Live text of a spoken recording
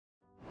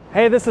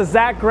Hey, this is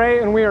Zach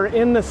Gray, and we are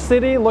in the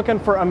city looking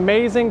for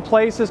amazing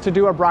places to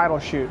do a bridal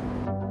shoot.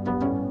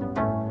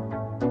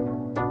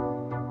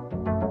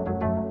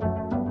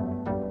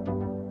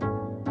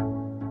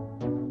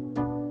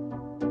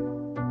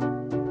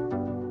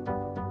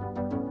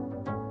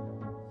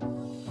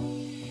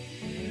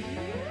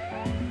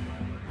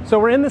 So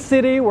we're in the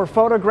city, we're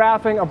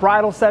photographing a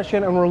bridal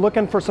session, and we're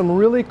looking for some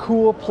really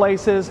cool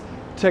places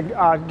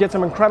to get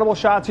some incredible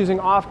shots using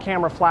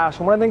off-camera flash.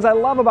 And one of the things I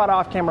love about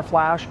off-camera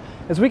flash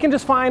is we can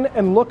just find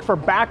and look for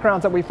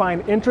backgrounds that we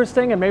find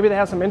interesting, and maybe they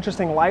have some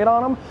interesting light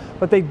on them,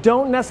 but they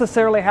don't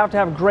necessarily have to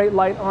have great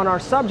light on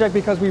our subject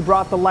because we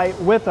brought the light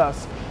with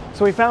us.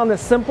 So we found this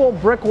simple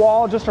brick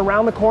wall just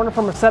around the corner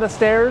from a set of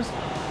stairs,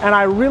 and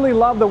I really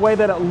love the way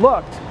that it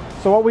looked.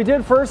 So what we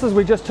did first is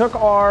we just took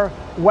our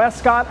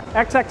Westcott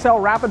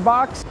XXL Rapid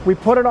Box. We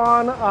put it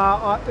on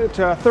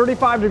to a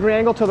 35-degree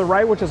angle to the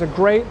right, which is a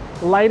great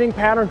lighting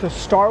pattern to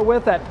start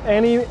with that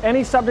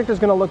any subject is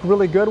going to look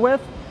really good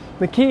with.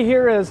 The key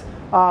here is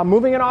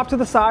moving it off to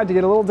the side to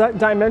get a little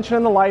dimension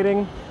in the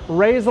lighting,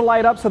 raise the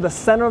light up so the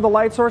center of the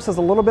light source is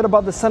a little bit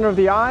above the center of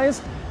the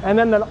eyes, and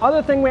then the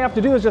other thing we have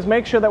to do is just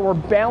make sure that we're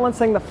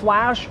balancing the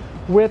flash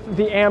with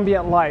the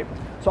ambient light.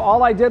 So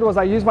all I did was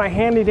I used my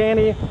handy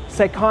dandy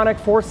Seikonic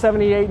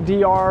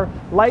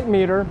 478DR light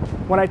meter.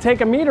 When I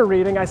take a meter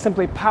reading, I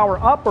simply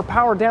power up or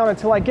power down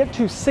until I get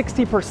to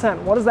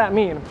 60%. What does that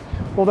mean?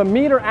 Well, the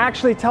meter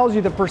actually tells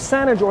you the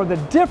percentage or the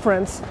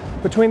difference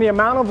between the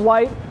amount of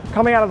light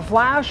coming out of the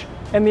flash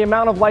and the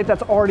amount of light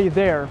that's already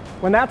there.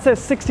 When that says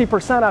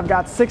 60%, I've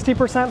got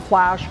 60%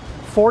 flash,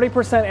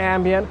 40%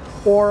 ambient,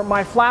 or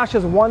my flash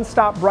is one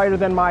stop brighter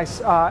than my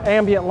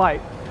ambient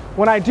light.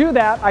 When I do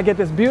that, I get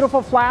this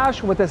beautiful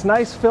flash with this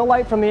nice fill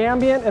light from the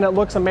ambient, and it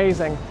looks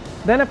amazing.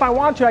 Then if I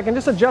want to, I can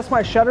just adjust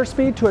my shutter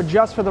speed to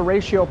adjust for the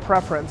ratio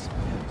preference.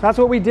 So that's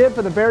what we did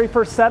for the very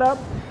first setup.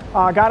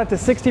 Got it to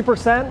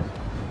 60%.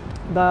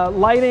 The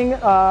lighting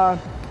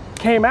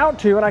came out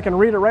to, and I can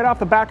read it right off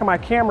the back of my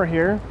camera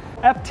here,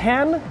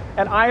 f10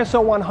 at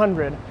ISO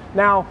 100.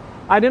 Now,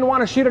 I didn't want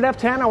to shoot at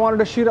f10, I wanted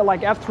to shoot at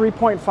like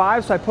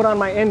f3.5, so I put on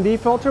my ND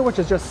filter, which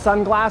is just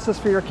sunglasses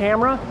for your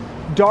camera.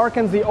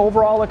 Darkens the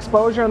overall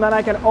exposure, and then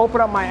I can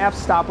open up my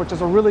f-stop, which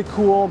is a really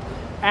cool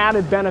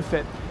added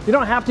benefit. You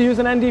don't have to use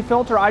an ND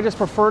filter, I just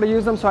prefer to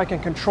use them so I can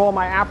control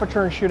my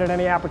aperture and shoot at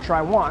any aperture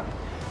I want.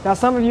 Now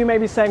some of you may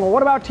be saying, well,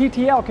 what about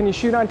TTL? Can you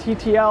shoot on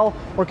TTL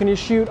or can you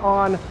shoot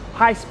on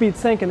high-speed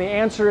sync? And the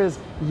answer is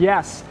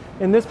yes.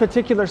 In this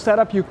particular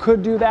setup, you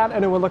could do that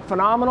and it would look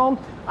phenomenal.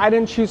 I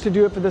didn't choose to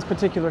do it for this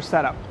particular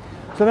setup.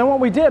 So then what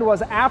we did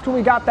was after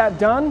we got that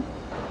done,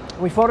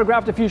 we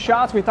photographed a few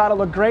shots, we thought it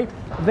looked great.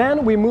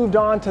 Then we moved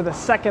on to the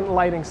second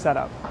lighting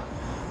setup.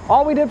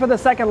 All we did for the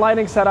second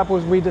lighting setup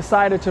was we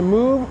decided to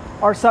move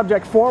our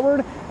subject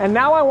forward, and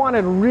now I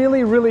wanted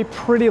really, really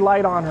pretty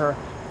light on her.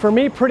 For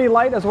me, pretty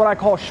light is what I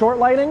call short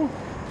lighting.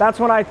 That's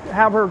when I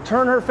have her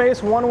turn her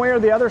face one way or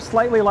the other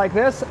slightly like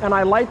this, and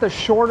I light the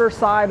shorter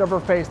side of her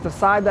face, the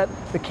side that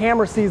the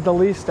camera sees the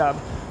least of.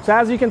 So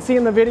as you can see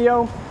in the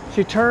video,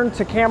 she turned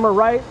to camera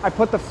right. I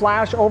put the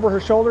flash over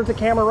her shoulder to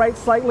camera right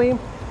slightly.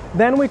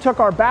 Then we took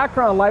our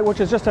background light, which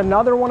is just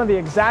another one of the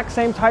exact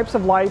same types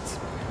of lights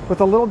with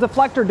a little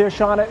deflector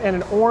dish on it and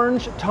an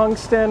orange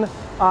tungsten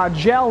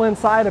gel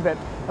inside of it.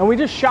 And we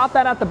just shot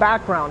that at the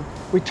background.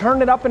 We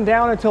turned it up and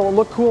down until it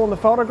looked cool in the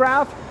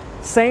photograph.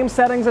 Same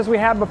settings as we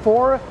had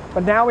before,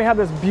 but now we have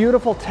this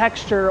beautiful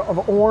texture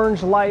of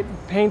orange light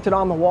painted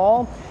on the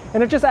wall,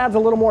 and it just adds a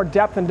little more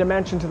depth and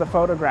dimension to the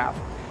photograph.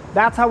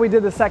 That's how we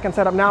did the second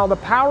setup. Now the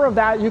power of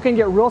that, you can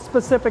get real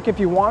specific if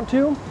you want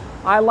to.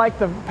 I like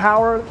the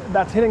power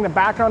that's hitting the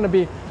background to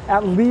be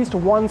at least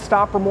one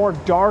stop or more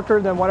darker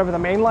than whatever the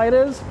main light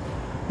is,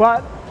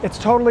 but it's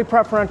totally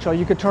preferential.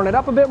 You could turn it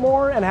up a bit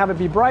more and have it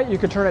be bright. You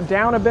could turn it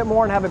down a bit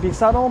more and have it be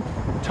subtle.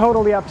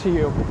 Totally up to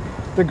you.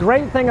 The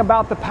great thing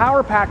about the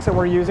power packs that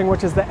we're using,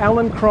 which is the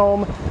Ellen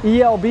Chrome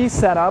ELB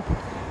setup,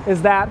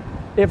 is that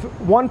if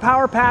one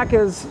power pack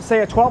is, say,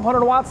 a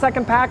 1200 watt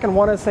second pack and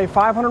one is, say,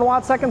 500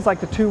 watt seconds, like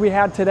the two we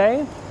had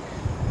today,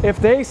 if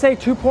they say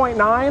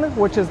 2.9,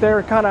 which is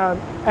their kind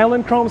of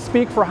Ellen Chrome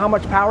speak for how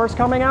much power is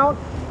coming out,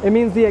 it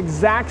means the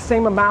exact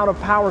same amount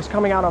of power is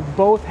coming out of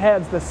both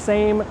heads, the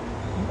same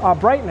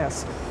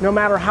brightness, no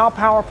matter how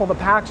powerful the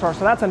packs are.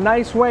 So that's a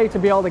nice way to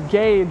be able to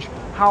gauge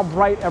how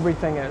bright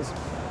everything is.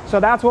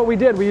 So that's what we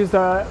did. We used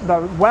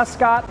the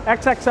Westcott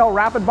XXL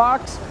Rapid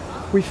Box.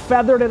 We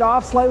feathered it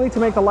off slightly to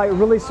make the light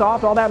really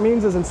soft. All that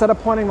means is instead of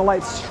pointing the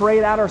light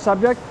straight at our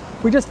subject,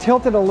 we just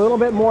tilted a little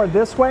bit more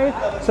this way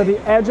so the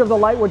edge of the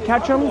light would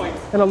catch them,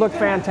 and it looked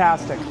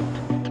fantastic.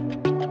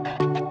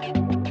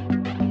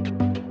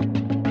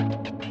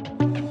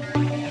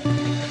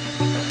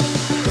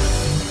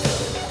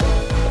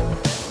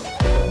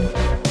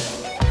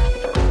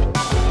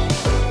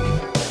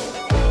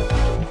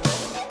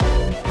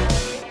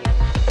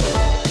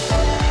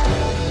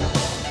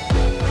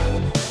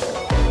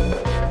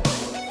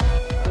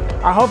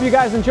 I hope you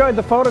guys enjoyed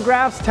the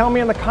photographs. Tell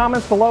me in the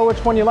comments below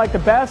which one you like the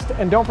best,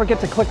 and don't forget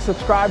to click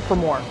subscribe for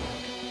more.